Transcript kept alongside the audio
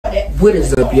What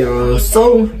is up, y'all?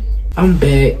 So, I'm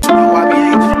back.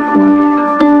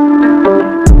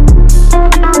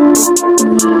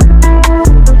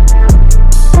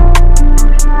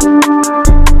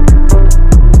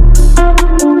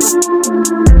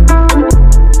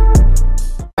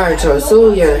 Alright, y'all,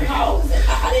 so yeah,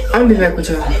 I'm gonna be back with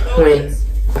y'all when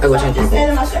I go change this.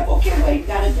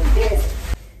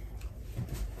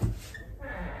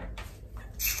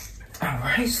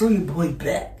 Alright, so your boy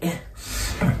back.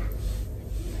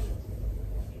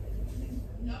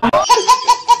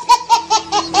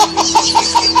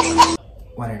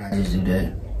 Why did I just do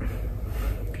that?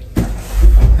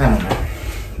 I don't know.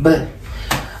 But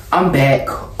I'm back,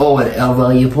 or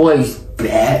whatever. Your boy's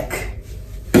back.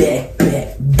 Back.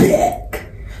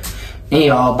 And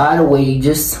y'all, by the way,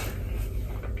 just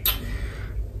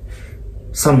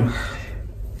some,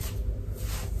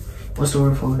 what's the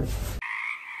word for it?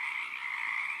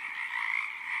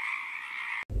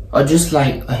 Or just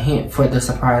like a hint for the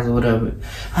surprise or whatever.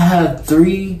 I have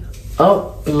 3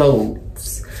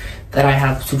 uploads that I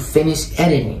have to finish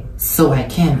editing so I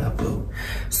can upload.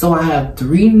 So I have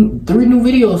three new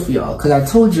videos for y'all, cause I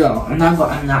told y'all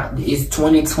it's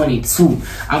 2022.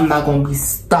 I'm not gonna be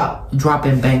stopped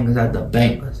dropping bangers at the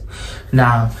bangers.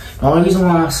 Now, the only reason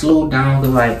why I slowed down was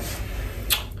like,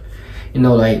 you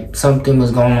know, like something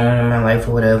was going on in my life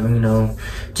or whatever, you know.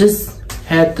 Just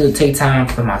had to take time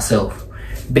for myself,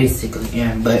 basically.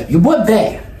 Yeah, but your boy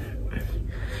back.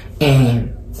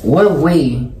 And what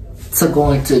way to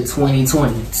go into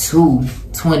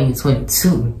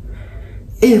 2022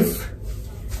 if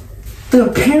the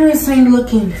appearance ain't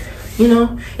looking, you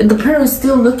know, if the appearance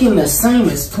still looking the same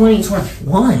as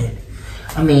 2021.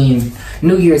 I mean,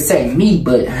 New Year's said me,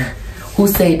 but who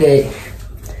say that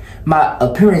my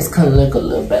appearance couldn't look a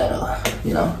little better,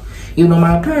 you know? You know,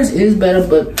 my appearance is better,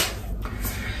 but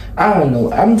I don't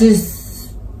know. I'm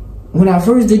just, when I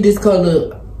first did this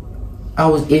color, I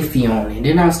was iffy on it.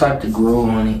 Then I started to grow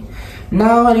on it.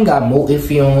 Now I done got more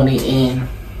iffy on it, and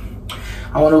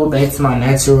I want to go back to my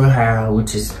natural hair,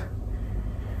 which is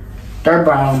dark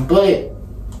brown, but it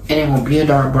ain't gonna be a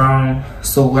dark brown.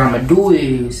 So what I'm gonna do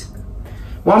is,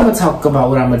 well, I'm gonna talk about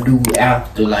what I'm gonna do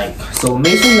after, like, so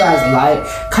make sure you guys like,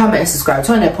 comment, and subscribe,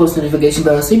 turn that post notification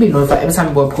bell so you be notified every time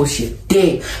your boy posts shit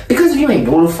day. Because if you ain't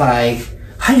notified,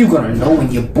 how you gonna know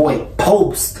when your boy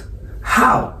posts?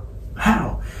 How?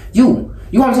 You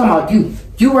wanna talk about you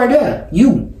right there,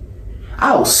 you.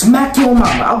 I will smack your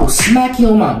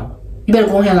mama. You better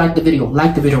go ahead and like the video.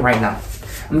 Like the video right now.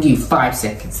 I'm gonna give you 5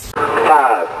 seconds.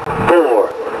 5, 4,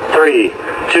 3,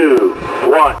 2,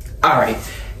 1. Alright.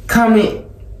 Comment.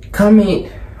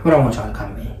 What I want y'all to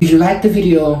comment. If you like the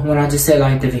video, when I just said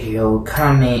like the video,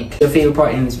 comment your favorite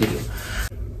part in this video.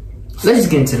 Let's just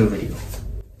get into the video.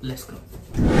 Let's go.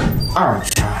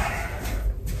 Alright, y'all.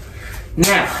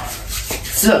 Now,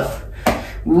 so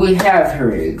we have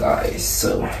her, guys.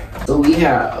 So we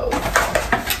have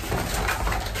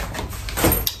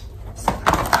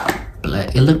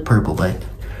black. It look purple, but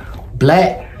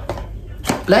black,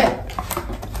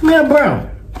 yeah, brown.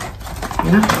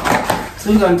 You know?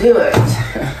 So we're gonna do it.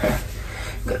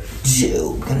 Gonna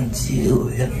do.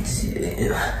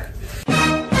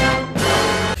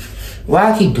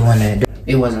 Why I keep doing that?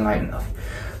 It wasn't light enough.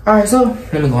 Alright, so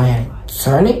let me go ahead and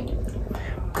turn it.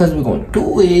 Cause we're gonna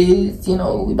do is, you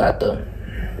know, we about to,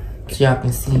 so y'all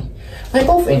can see, like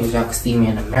both angles, y'all can see me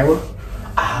in the mirror.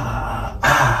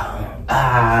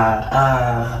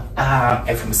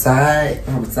 And from the side, and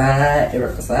from the side.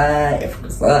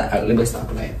 Alright, let me stop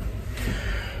playing.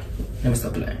 And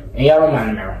y'all don't mind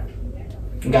the mirror.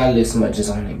 Got a little smudges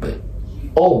on it, but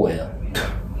oh well.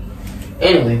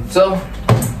 Anyway, so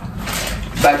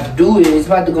about to do is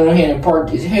about to go ahead and part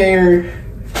this hair.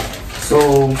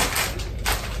 So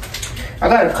I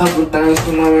got a couple of things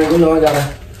for my, you know, I got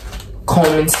a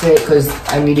combing set because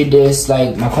I needed this,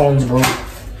 like my combs broke.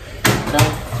 You know,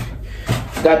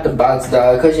 got the box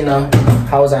dye because, you know,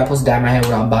 how was I supposed to dye my hair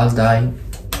without box dye?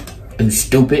 You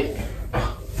stupid.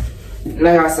 And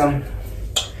I got some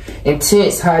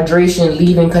intense hydration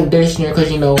leave-in conditioner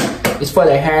because, you know, it's for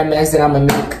the hair mask that I'm gonna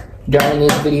make during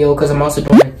this video because I'm also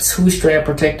doing a 2-strand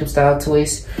protective style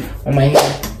twist on my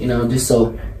hair, you know, just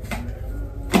so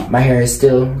my hair is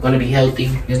still gonna be healthy.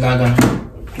 It's not gonna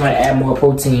add more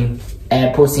protein,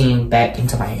 add protein back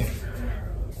into my hair,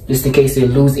 just in case it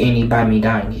lose any by me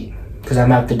dyeing it. Cause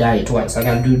I'm have to dye it twice. I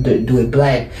gotta do it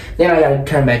black, then I gotta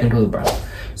turn back and do it brown.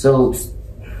 So,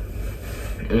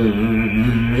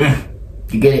 you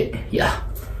get it? Yeah.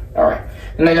 All right.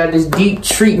 And I got this deep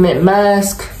treatment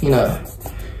mask. You know,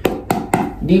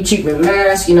 deep treatment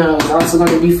mask. You know, it's also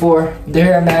gonna be for the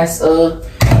hair mask. You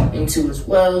into as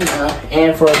well, you know,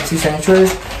 and for 2 cent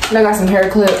shorts. And I got some hair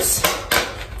clips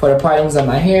for the partings of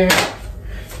my hair.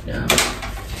 Yeah.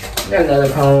 Got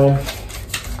another comb,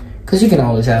 cause you can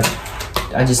always have.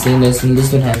 I just seen this, and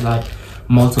this one has like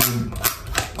multiple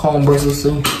comb bristles,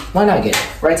 so why not get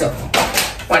it? Right up.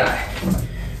 Why not?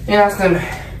 And I got some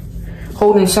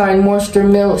Hold and Shine Moisture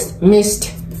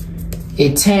Mist.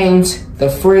 It tames the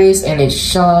frizz and it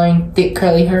shine thick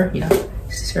curly hair. You know,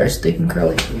 it's hair is thick and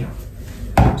curly. You know.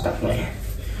 Stop playing.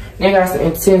 Then I got some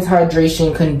Intense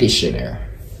Hydration Conditioner.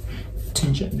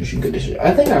 Intense Hydration Conditioner.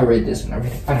 I think I read this one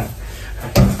already. I don't know.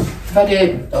 If I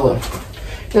did, oh well.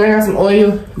 Then I got some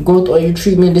oil, growth oil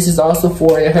treatment. This is also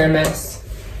for the hair mask.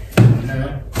 You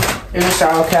know. And a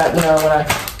shower cap, you know, when I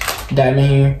dye my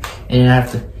hair. And I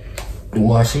have to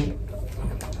wash it,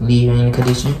 leave it in the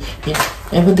conditioner,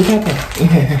 and put the cap in.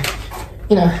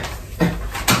 You know.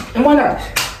 And why not?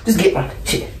 Just get one.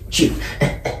 Shit. Shoot.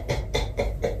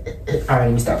 Alright,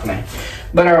 let me stop playing.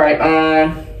 But alright,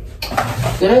 yeah,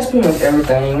 that's pretty much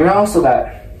everything. And I also got,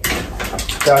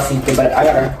 y'all see, but I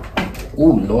got a,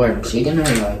 ooh, Lord, I'm shaking her.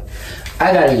 Like,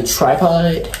 I got a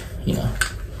tripod, you know.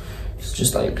 It's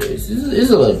just like this.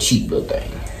 It's a little cheap little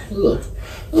thing. A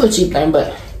little cheap thing,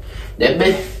 but that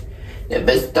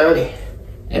bit's 30.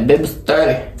 That baby's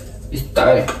 30. It's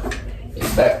 30.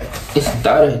 It's back. It's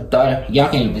 30. Y'all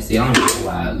can't even see. I don't know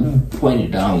why. Let me point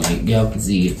it down like y'all can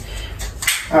see it.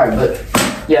 Alright,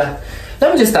 but yeah.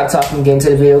 Let me just stop talking and get into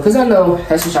the video, because I know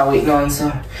that's what y'all waiting on,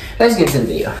 so let's get into the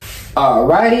video.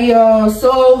 Alrighty, y'all.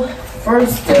 So,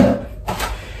 first step,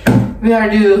 we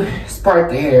gotta do is part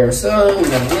the hair. So, we're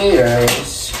gonna do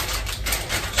this.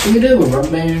 Should we do it with rubber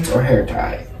bands or hair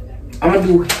tie? I'm gonna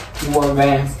do rubber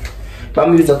bands, but I'm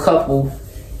gonna use a couple.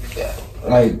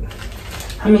 Like,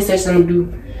 how many sections I'm gonna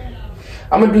do?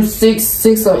 I'm gonna do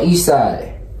six on each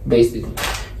side, basically.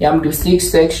 Yeah, I'm gonna do 6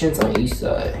 sections on each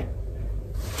side.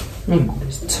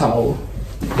 This towel.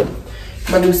 I'm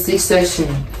gonna do 6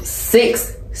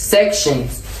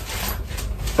 sections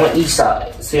on each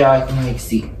side, so y'all can like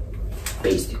see,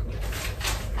 basically.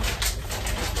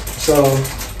 So,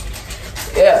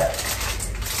 yeah,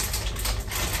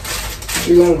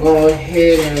 we're gonna go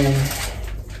ahead and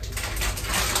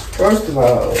first of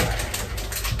all,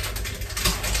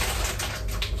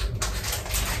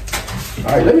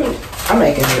 alright, I'm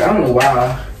making it. I don't know why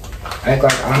I make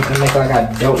like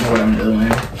I don't know what I'm doing.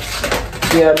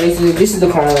 Yeah, basically this is the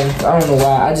comb. I don't know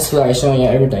why. I just feel like showing you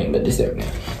everything, but this is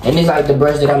everything. And it's like the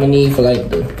brush that I'm gonna need for like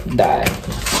the dye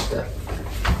stuff.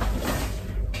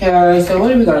 Okay, so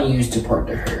what are we gonna use to part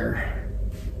the hair?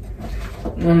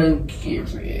 I'm gonna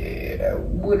give it.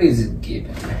 What is it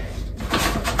giving?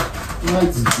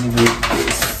 Let's give it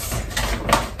this.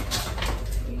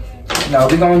 No,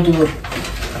 we're gonna do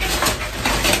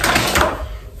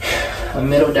a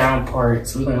middle down part.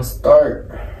 So we're gonna start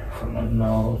from the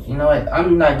nose. You know what?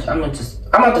 I'm about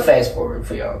to fast forward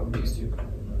for y'all. Be stupid.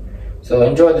 So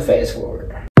enjoy the fast forward.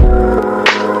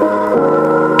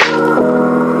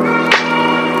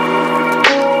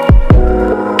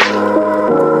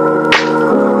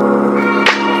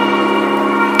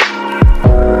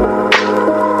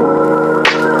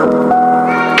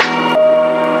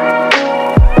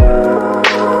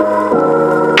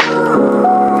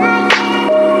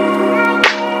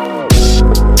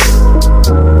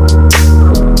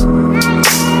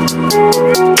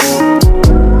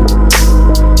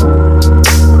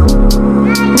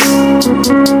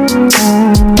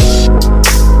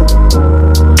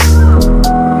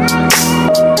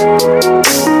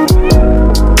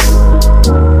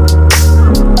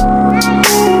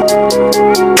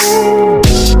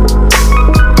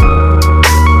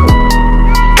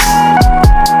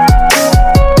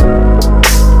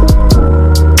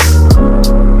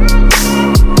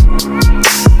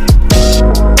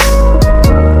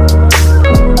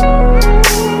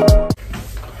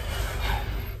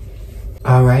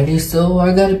 Alrighty, so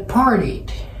I got it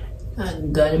parted. I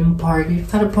got him parted.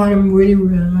 Try to part him really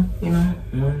well, you know.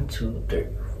 1, 2, 3, 4,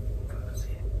 5, 6.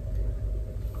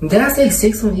 Did I say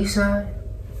 6 on each side?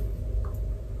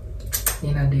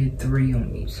 And I did 3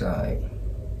 on each side.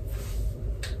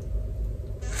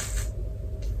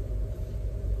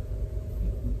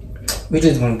 We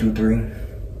just gonna do 3.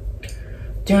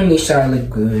 3 on each side look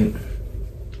good.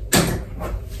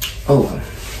 Oh,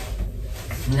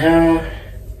 now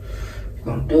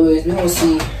what I'm gonna do is we're gonna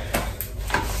see.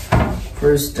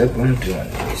 First step I'm doing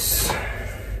this.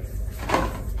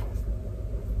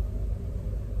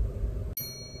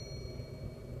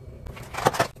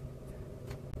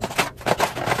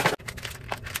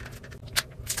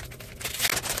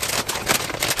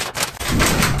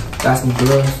 Got some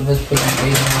gloves, so let's put some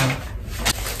face on.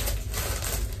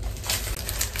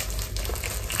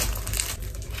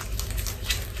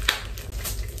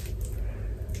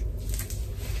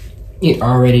 It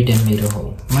already done made a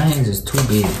hole. My hands is too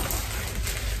big.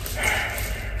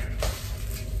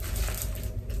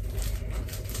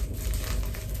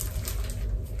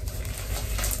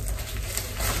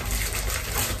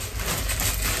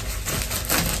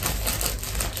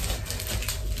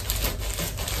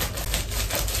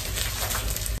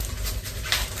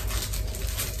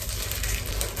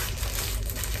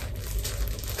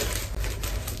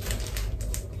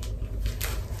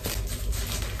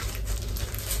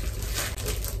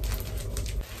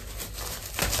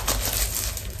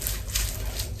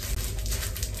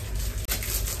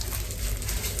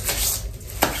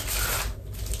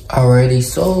 Alrighty,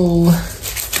 so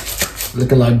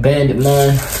looking like Bandit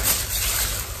Man.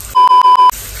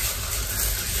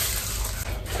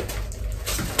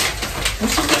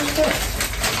 What's the first step?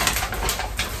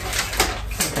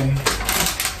 Okay.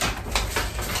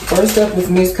 First step is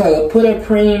mix color. Put a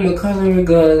cream of coloring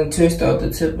gun and twist out the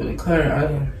tip of the color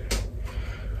item.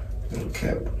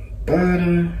 Okay,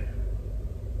 bottom.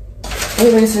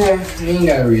 Hey, listen, you ain't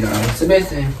gotta read all. So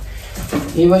basically,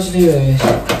 you what you do is.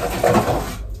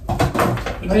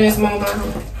 What is my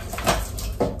bottle?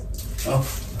 Oh.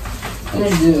 What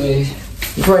you do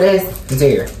is you pour this into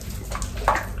here.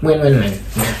 Wait a minute.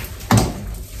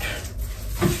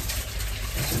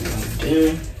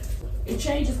 It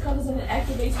changes colors and it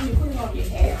activates when you put it on your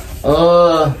hair.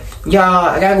 Y'all,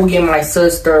 I gotta go get my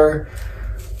sister.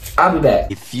 I'll be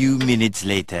back. A few minutes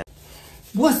later.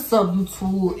 What's up,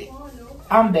 YouTube?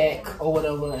 I'm back or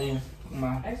whatever. And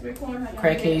my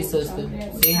crackhead sister.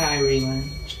 Say hi, Raylan.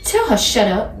 Tell her shut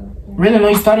up. Raylan, no,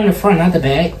 you start in the front, not the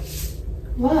back.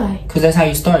 Why? Cause that's how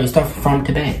you start. You start from front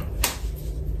to back.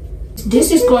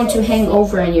 This is going to hang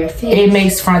over in your face. It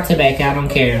makes front to back. I don't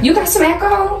care. You got some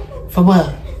alcohol? For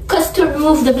what? Cause to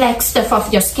remove the black stuff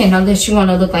off your skin, unless you want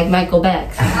to look like Michael Back.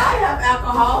 I have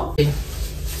alcohol.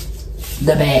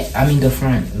 The back, I mean the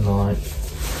front, Lord.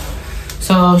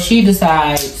 So she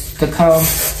decides to come.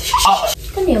 Oh.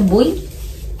 Come here, boy.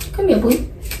 Come here, boy.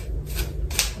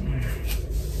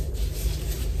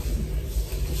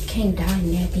 Can't dye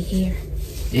nappy hair.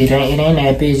 It ain't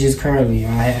nappy, it's just curly. I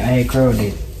had curled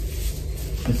it.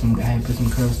 I had put some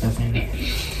curl stuff in it.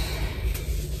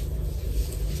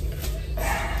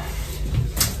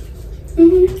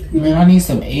 Man, I need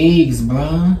some eggs,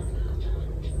 bro.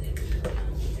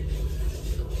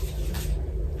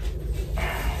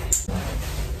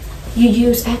 You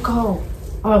use alcohol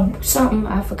or something.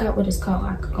 I forgot what it's called.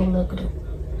 I could go look it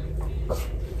up.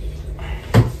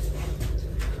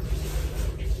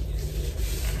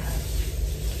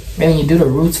 Man, you do the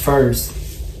roots first.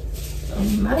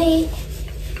 Money.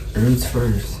 Roots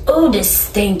first. Oh, this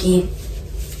stinky.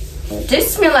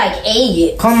 This smell like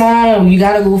egg. Come on, you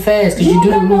gotta go fast because you do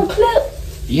the got no roots. clip?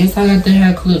 Yes, I got the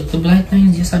hair clip. The black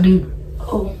things, yes, I do.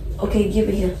 Oh, okay, give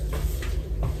it here.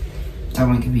 I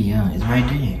want to be young. It's right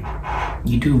there.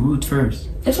 You do roots first.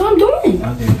 That's what I'm doing.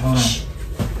 Okay, hold on.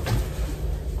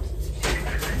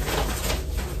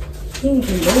 You need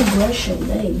to go brush your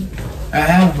leg. I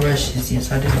have brushes,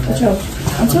 yes I do. Watch out.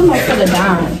 I'm talking about put it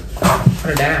down.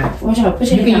 Put it down. Watch out, put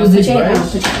You it can down. use this Put it down.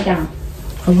 brush. Put it down.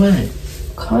 For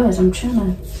what? Cause I'm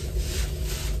trying to.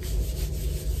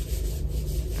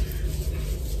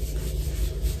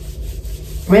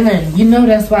 Raylan, you know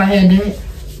that's why I had that?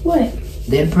 What?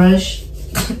 That brush.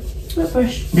 What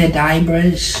brush? That dye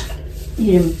brush.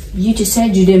 You just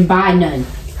said you didn't buy none.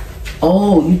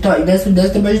 Oh, you thought that's the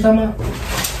brush you're talking about?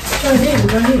 Right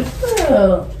here.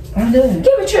 Oh, I'm done.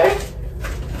 give it here.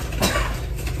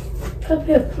 Up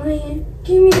here playing.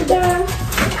 Give me the dime.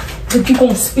 Look, you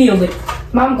gonna spill it.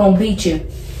 Mom gonna beat you.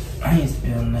 I ain't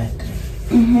spilling nothing.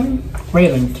 Mm-hmm.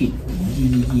 Raylan,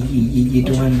 you're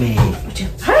doing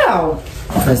bad. How?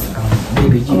 Cause,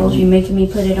 baby, You making me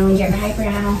put it on your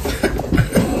eyebrow.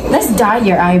 Let's dye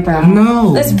your eyebrow. No.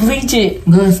 Let's bleach it.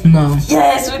 Let's no.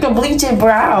 Yes, we can bleach it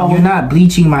brown. You're not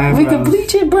bleaching my eyebrows. We can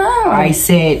bleach it brown. I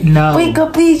said no. We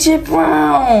could bleach it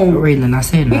brown. Raylan, I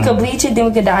said no. We could bleach it, then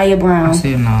we could dye it I brown.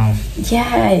 said no.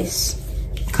 Yes.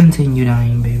 Continue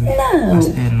dying, baby. No. I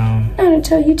said no. Not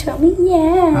until you tell me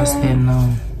yeah. I said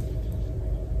no.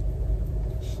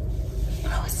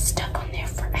 I was stuck on there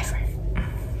forever.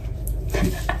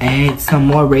 Add some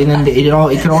more, Raylan.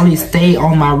 It can only stay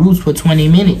on my roots for 20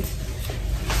 minutes.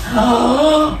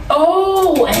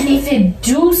 Oh, and if it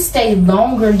do stay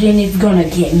longer, then it's gonna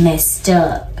get messed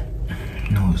up.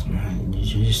 No, it's not.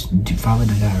 You just follow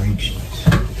the directions.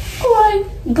 What?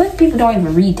 Black people don't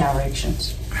even read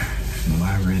directions. Well,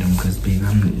 I read them because, baby,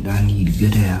 I need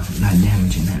good hair, not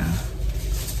damaging hair.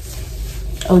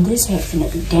 Oh, this hair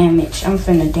finna be damaged. I'm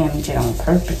finna damage it on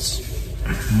purpose.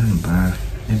 Buy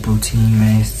that protein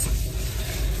mask.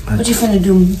 What you finna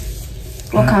do?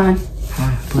 What kind?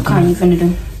 What kind you finna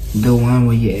do? The one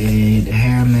where you add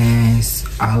hair mask,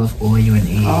 olive oil, and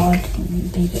egg. Oh,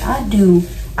 baby, I do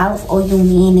olive oil,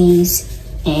 mayonnaise,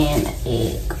 and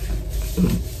egg.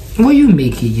 Well, you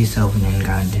make it yourself then,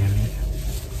 goddamn it.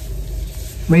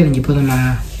 Raylan, you pulling my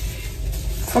eye?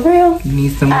 For real? You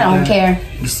need some more I don't care.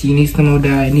 You see, you need some more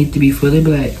dye. It needs to be fully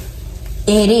black.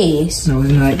 It is. No,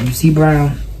 it's not. You see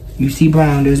brown. You see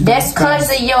brown. There's brown. That's cause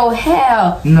of your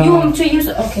hair. No. You want me to use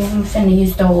it? Okay, I'm finna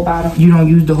use the whole bottle. You don't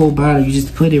use the whole bottle. You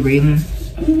just put it, Raylan.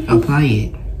 Apply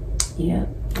it. Yep.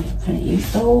 I'm finna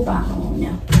use the whole bottle on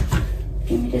now.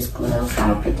 Give me this glove. I'm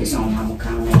gonna put this on. I'm gonna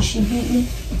count that she beat me.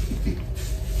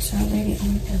 It's already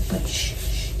on there, but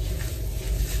shh.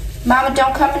 Mama,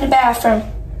 don't come in the bathroom.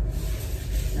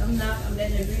 I'm not. I'm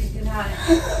letting it breathe too high.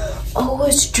 Oh,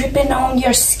 it's dripping on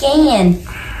your skin.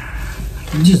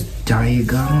 Just dye it,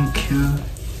 God. I don't care.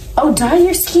 Oh, dye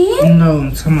your skin? No,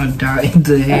 I'm talking about dye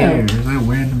the hair. I'm not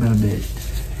worried about that.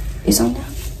 It's on now.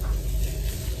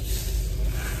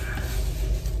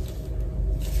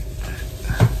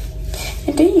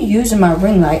 And then you using my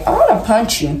ring light. I wanna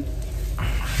punch you.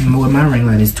 Well, my ring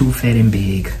light is too fat and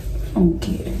big.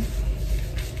 Okay.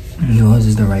 Yours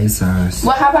is the right size.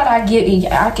 Well, how about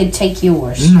I could take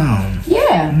yours? No.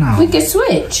 Yeah. No. We could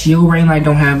switch. Your ring light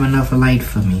don't have enough light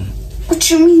for me. What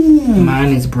you mean?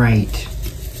 Mine is bright.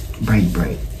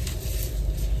 Bright.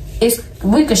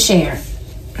 We could share.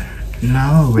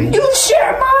 No, Raylan. You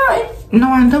share mine. No,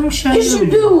 I don't share Yes, you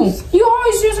do. You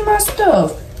always using my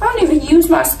stuff. I don't even use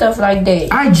my stuff like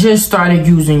that. I just started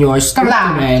using yours. Stop it,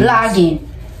 man.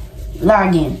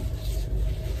 Log in.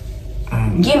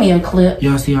 Give me a clip.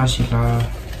 Y'all see how she live?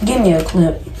 Give me a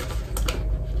clip.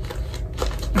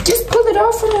 Just pull it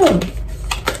off of him.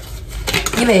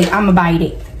 Give it. I'ma bite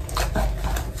it.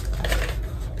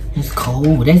 It's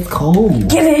cold. That's cold.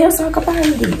 Give it here so I can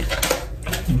bite it.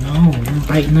 No, don't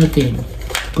bite nothing.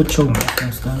 Put your mouth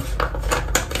and stuff.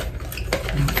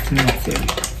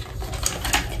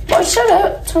 Boy, shut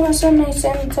up. Tell my son ain't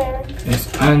sanitary. It's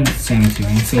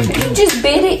unsanitary. You just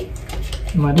bit it.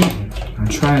 No, I didn't. I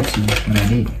tried to, but I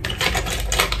didn't.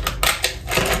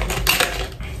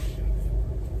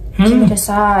 Give me the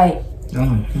side.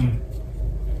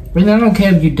 Really, I don't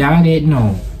care if you dyed it.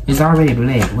 No, it's already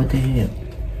black. What the hell?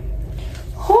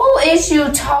 Who is you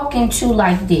talking to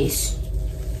like this?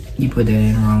 You put that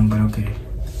in wrong, but okay.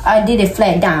 I did it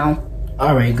flat down.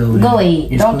 Alright, go Go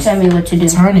ahead. Don't tell me what to do.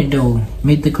 Turn it though.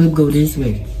 Make the clip go this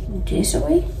way. This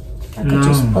way? I could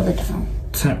just pull it down.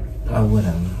 Turn. Oh,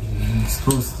 whatever. It's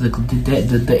supposed to,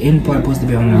 the end part supposed to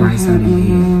be on the right side of your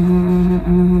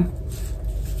head.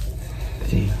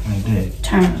 See, like that.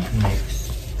 Turn.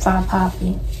 Next. Fire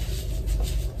poppy.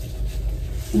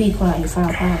 Be quiet,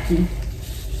 fire poppy.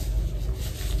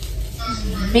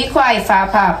 Be quiet,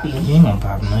 fire poppy. You ain't gonna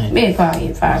pop nothing. Be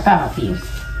quiet, fire poppy.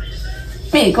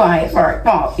 Be quiet, fire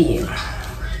poppy.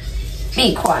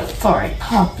 Be quiet, fire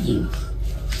poppy.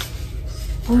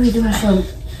 What are we doing tomorrow?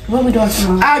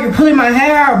 Ah, you're pulling my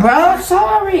hair out, bro. I'm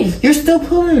sorry. You're still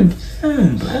pulling.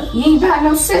 Bro. You ain't got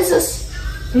no scissors.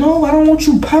 No, I don't want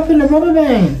you popping the rubber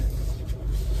band.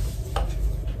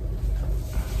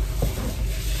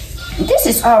 This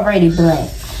is already black.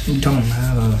 You don't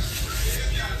have.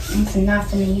 I'm not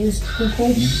gonna use people.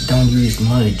 You don't use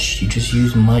much. You just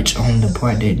use much on the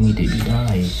part that need to be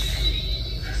dyed.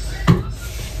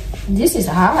 This is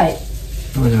hot.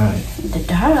 What dye? The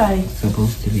dye. It's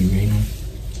supposed to be raining.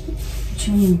 What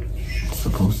you mean? It's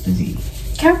supposed to be.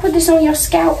 Can I put this on your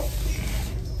scalp?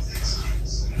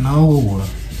 No.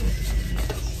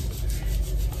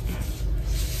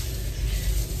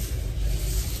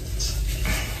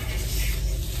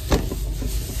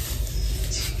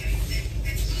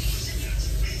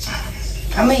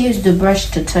 I'm gonna use the brush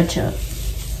to touch up.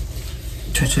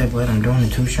 Touch up what I'm doing, the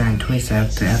two shine twist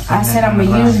after I said I'm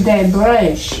gonna use that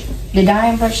brush, the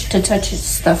dyeing brush, to touch his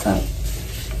stuff up.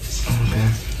 Okay.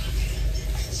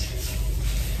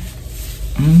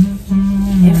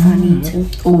 If I need to.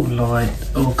 Oh Lord.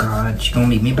 Oh God. You're gonna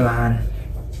make me blind.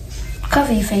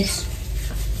 Cover your face.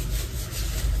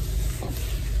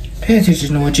 Pay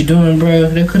attention to what you're doing, bro.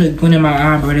 That could have went in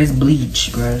my eye, bro. That's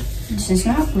bleach, bro. This is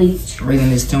not bleach. Raylan,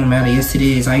 this don't matter. Yes, it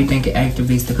is. How you think it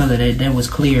activates the color? That was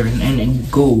clear and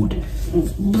gold.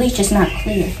 Bleach is not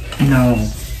clear. No.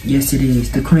 Yes, it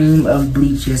is. The cream of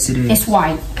bleach. Yes, it is. It's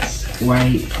white.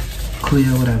 White,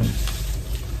 clear, whatever.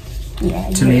 Yeah.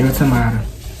 Tomato.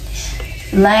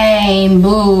 Lame,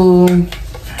 boo.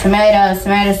 Tomatoes.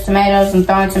 I'm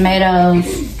throwing tomatoes.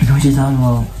 What you talking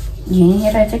about? You ain't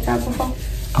hear that TikTok before?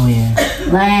 Oh yeah.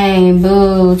 Lame,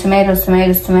 boo. Tomatoes.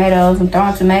 I'm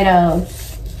throwing tomatoes.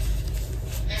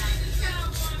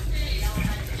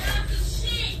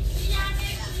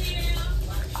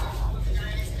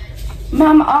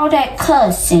 Mama, all that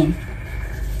cussing.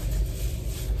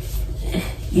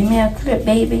 Give me a clip,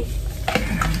 baby.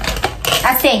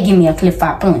 I said give me a clip,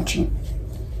 I punch you.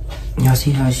 Y'all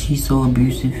see how she's so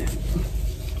abusive?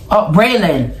 Oh,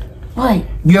 Braylon. What?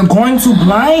 You're going to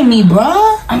blind me,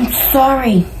 bruh. I'm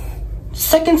sorry.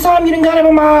 Second time you done got it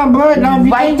on my eye, bruh. Now,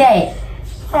 Like that.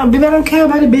 Oh, baby, I don't care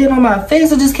about it being on my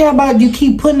face. I just care about you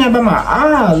keep putting that by my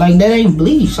eye. Like, that ain't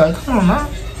bleach. Like, come on, man.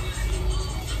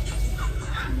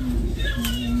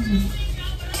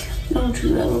 Don't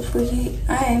you ever forget.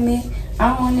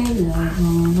 I want to love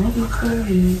maybe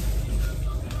for you.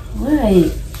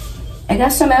 What? I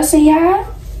got something else in your eye?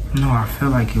 No, I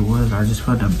felt like it was. I just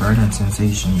felt a burning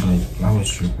sensation, but I was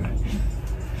tripping.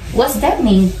 What's that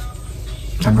mean?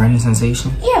 A burning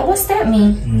sensation? Yeah, what's that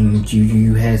mean?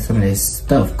 You had some of that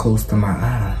stuff close to my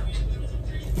eye.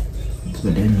 That's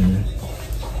what that means.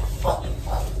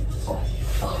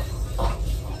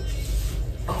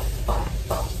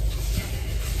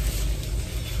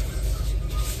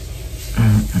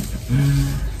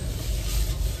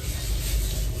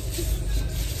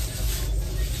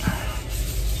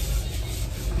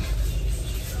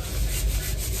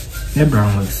 That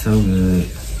brown looks so good.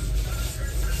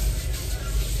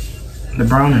 The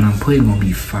brown that I'm putting gonna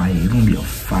be fire. It's gonna be a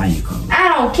fire color. I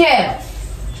don't care.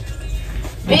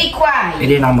 Be quiet.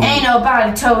 And then Ain't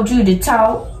nobody told you to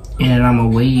talk. And then I'm gonna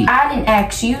wait. I didn't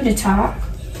ask you to talk.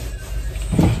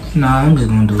 Nah, I'm just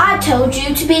gonna do it. I told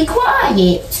you to be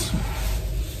quiet.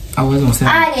 I was gonna say.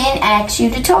 I didn't ask you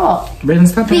to talk. Raylan,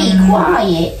 stop playing. Be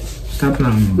quiet. Stop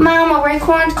playing. Mama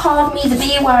Raekwon called me the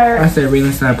B word. I said,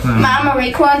 Raylan, stop playing. Mama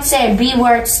Raekwon said B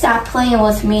word, stop playing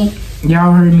with me.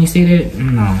 Y'all heard me say that?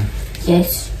 No.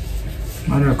 Yes.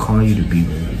 Why did I call you the B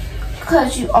word?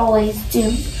 Because you always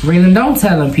do. Raylan, don't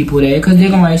tell them people that, because they're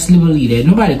gonna actually believe that.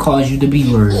 Nobody calls you the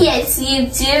B word. Yes, you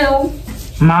do.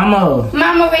 Mama.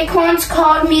 Mama Raekwon's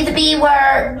called me the B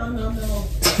word. No.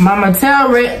 Mama, tell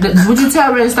Ray. Would you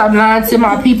tell Ray to stop lying to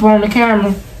my people on the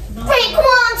camera?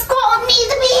 Raekwon's called me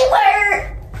the B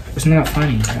word. It's not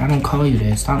funny. I don't call you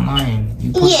that. Stop lying.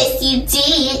 Yes, you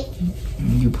did.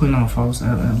 You putting on false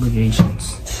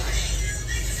allegations.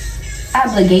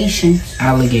 Allegations.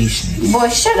 Boy,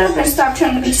 shut up and stop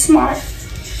trying to be smart.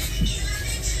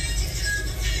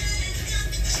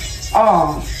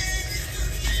 Oh.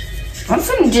 I'm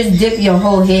finna just dip your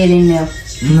whole head in there.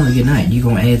 No, you're not. You're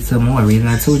gonna add some more. Reason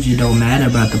I told you it don't matter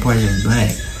about the part that's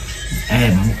black.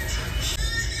 Add more.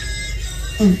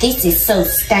 This is so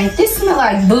stank. This smell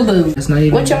like boo-boo. That's not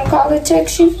even. What y'all call it,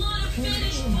 section?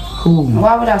 Who?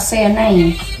 Why would I say a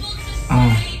name?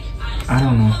 I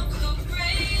don't know.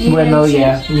 You Well, no,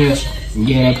 didn't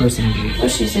yeah, that person did.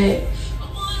 What she said?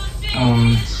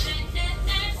 What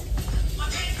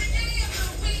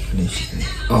did she say?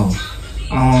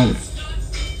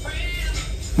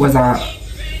 Was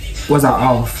I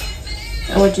off?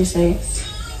 What'd you say?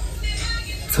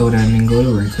 Told her I didn't go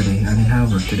to work today. I didn't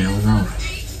have work today. I was off.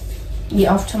 You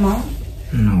off tomorrow?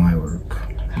 No, I work.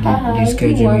 They You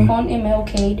schedule work me. on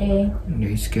MLK Day.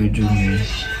 They schedule me.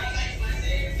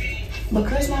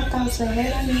 Because my thoughts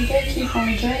ahead of me, they keep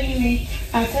on dragging me.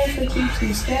 I pray for keeps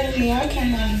me scared of me. I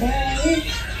cannot bear it.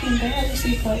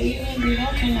 Embarrassing for even me. I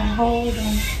cannot hold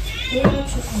on.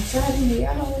 Inside of me,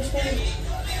 I always say.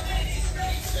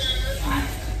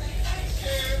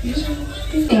 You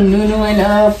think Nunu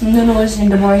and Nunu was in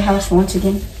the Murray house once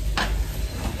again?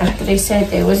 After they said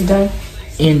they was done.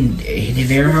 In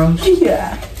their house?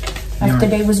 Yeah. After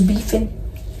they was beefing.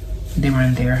 They were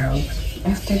in their house?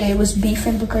 After they was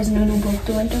beefing because Nunu broke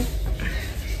the window.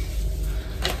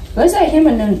 Was that him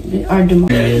or Nunu? Or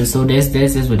Demar? Yeah, so that's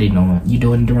what they doing. You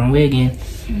doing it the wrong way again.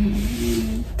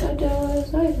 Thought that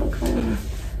was right because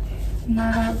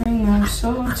now I bring my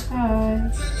soul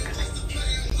tied.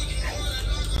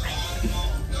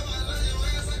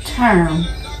 Turn.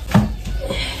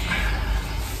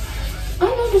 I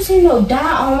know this ain't no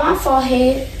dye on my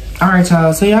forehead. Alright,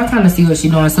 y'all. So y'all kind of see what she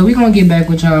doing. So we gonna get back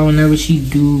with y'all whenever she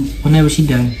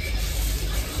done.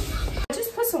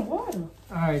 Just put some water.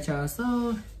 Alright, y'all.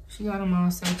 So she got them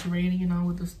all saturated, you know,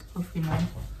 with the stuff, you know.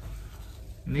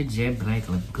 And the jet black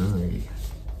look good.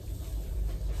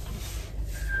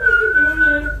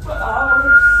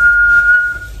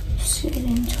 Sit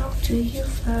and talk to your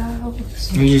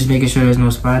flowers. You just making sure there's no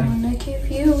spotting? I wanna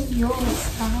give you your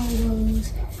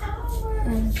flowers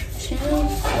and chill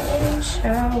in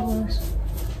showers.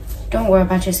 Don't worry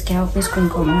about your scalp, it's gonna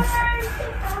come off.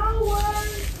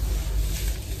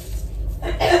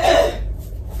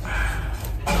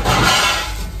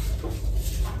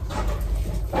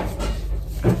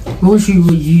 What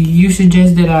you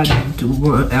suggest that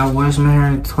I wash my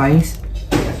hair twice?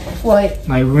 What?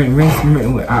 Like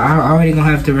rinse. I already gonna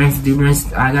have to rinse.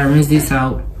 I gotta rinse this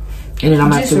out, and then I'm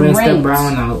gonna have to rinse the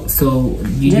brown out. So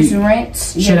just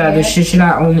rinse. Should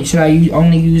I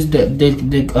only use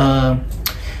the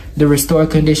restore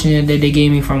conditioner that they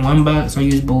gave me from one box, or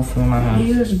use both of them?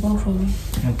 Use both of them.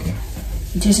 Okay.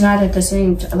 Just not at the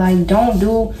same time. Like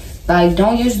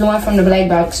don't use the one from the black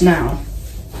box now.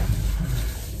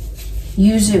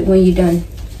 Use it when you're done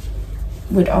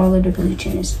with all of the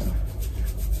bleaching and stuff.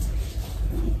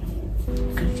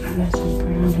 I got some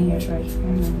brown hairs right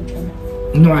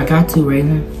here. No, I got to,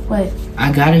 Raylan. What?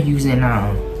 I gotta use it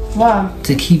now. Why?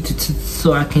 To keep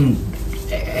so I can.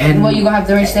 And well, you gonna have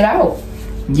to rinse it out.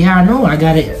 Yeah, I know. I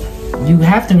got it. You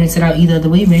have to rinse it out either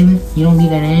way, Raylan. You don't leave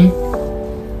that in.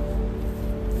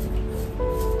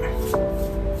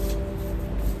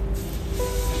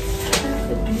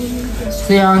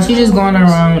 So y'all, she just going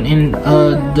around in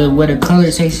where the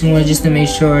color section was, just to make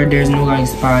sure there's no like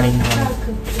spotting on it.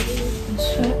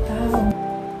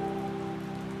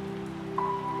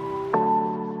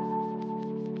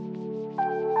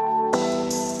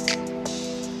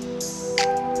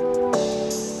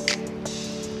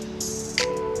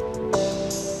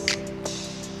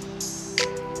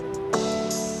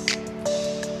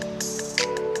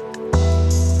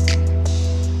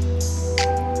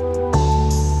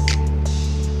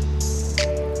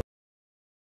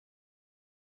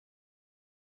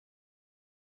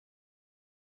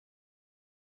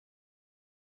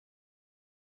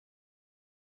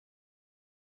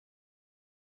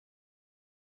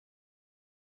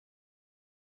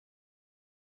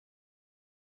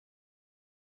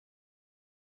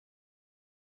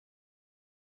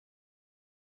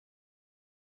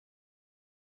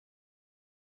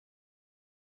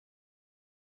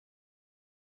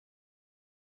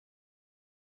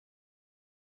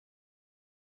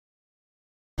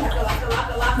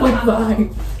 What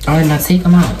vibe? Alright, now take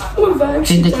them out. What vibe?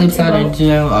 Take the clips out and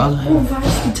gel. What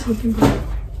vibe she talking about?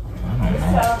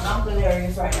 I'm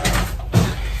delirious right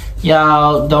now.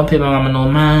 Y'all, don't pay my mama no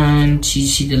mind.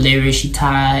 She delirious, she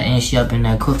tired, and she up in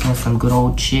there cooking some good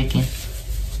old chicken.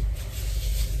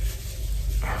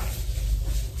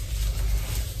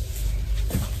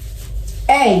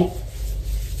 Hey.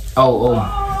 Oh,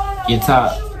 your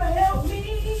top.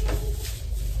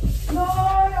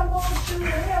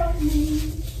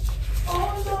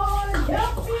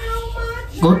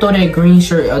 Go throw that green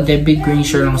shirt, that big green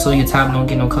shirt on, so your top don't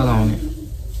get no color on it.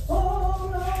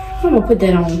 I'm gonna put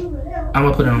that on. I'm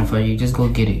gonna put it on for you. Just go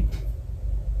get it.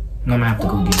 No, I'm gonna have to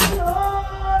go get it.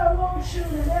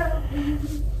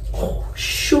 Oh,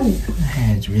 shoot. My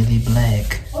hair's really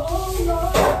black.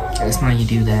 That's how you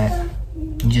do that.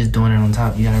 You're just doing it on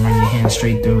top. You gotta run your hand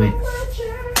straight through it.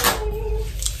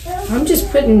 I'm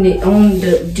just putting it on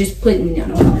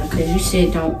because you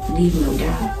said don't leave no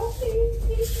doubt.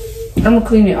 I'm gonna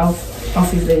clean it off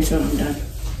your face when I'm done.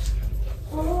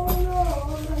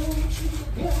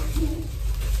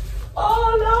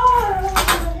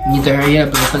 You need to hurry up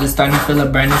because it's starting to feel a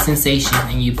burning sensation,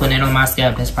 and you putting it on my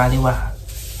scalp. That's probably why.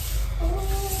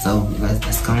 So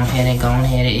let's go ahead and go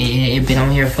ahead. It been on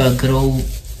here for a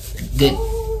good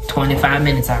 25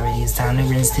 minutes already. It's time to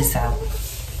rinse this out.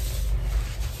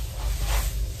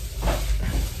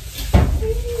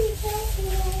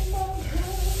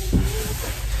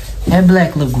 That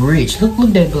black look rich.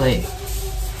 Look that black.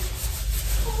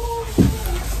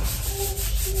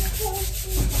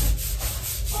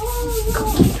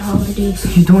 All of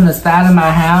this. You doing the style of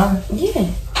my house? Yeah.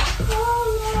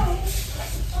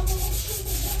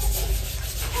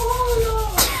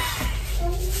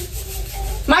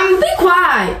 Mama, be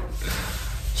quiet.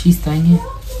 She's singing.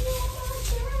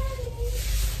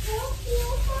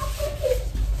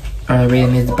 Alright,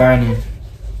 Rhythm is burning.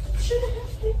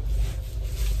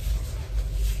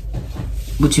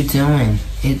 What you doing?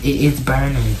 It's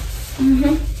burning.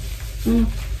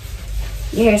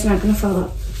 Your hair's not gonna fall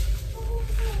out.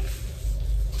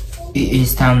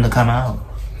 It's time to come out.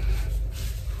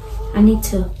 I need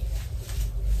to.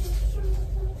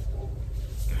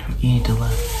 You need to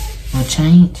what? No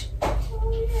change?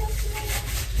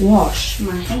 Wash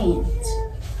my hands.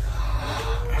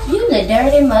 You the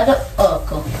dirty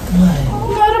motherfucker. What?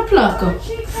 Mother plucker.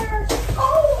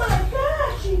 Oh my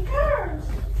God, she cursed.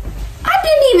 I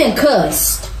didn't even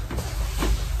cuss.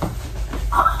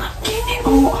 Oh, I'm getting it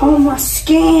on my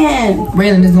skin.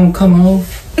 Raylan, this gonna come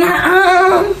off.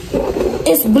 Nuh-uh.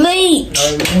 It's bleach.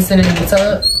 Are we rinsing it in the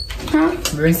tub? Huh?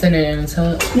 Rinsing it in the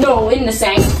tub? No, in the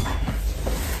sink.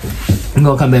 I'm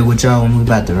gonna come back with y'all when we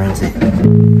about to rinse it.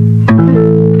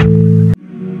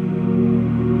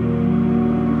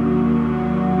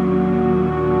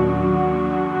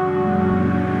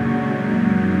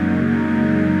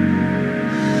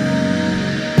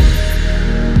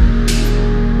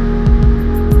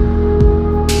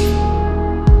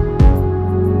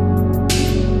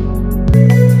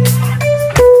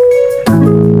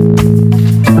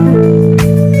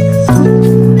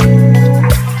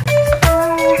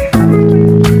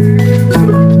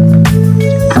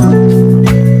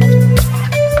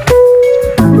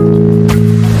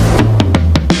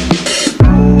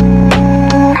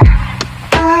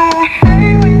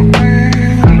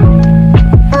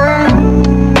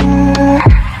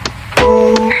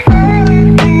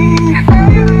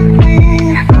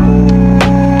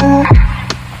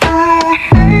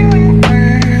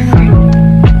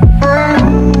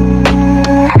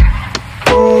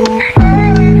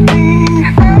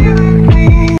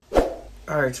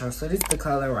 So this is the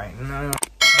color right now.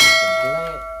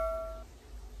 The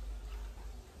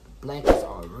black is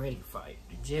already fight.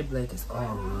 The jet black is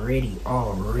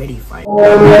already fight.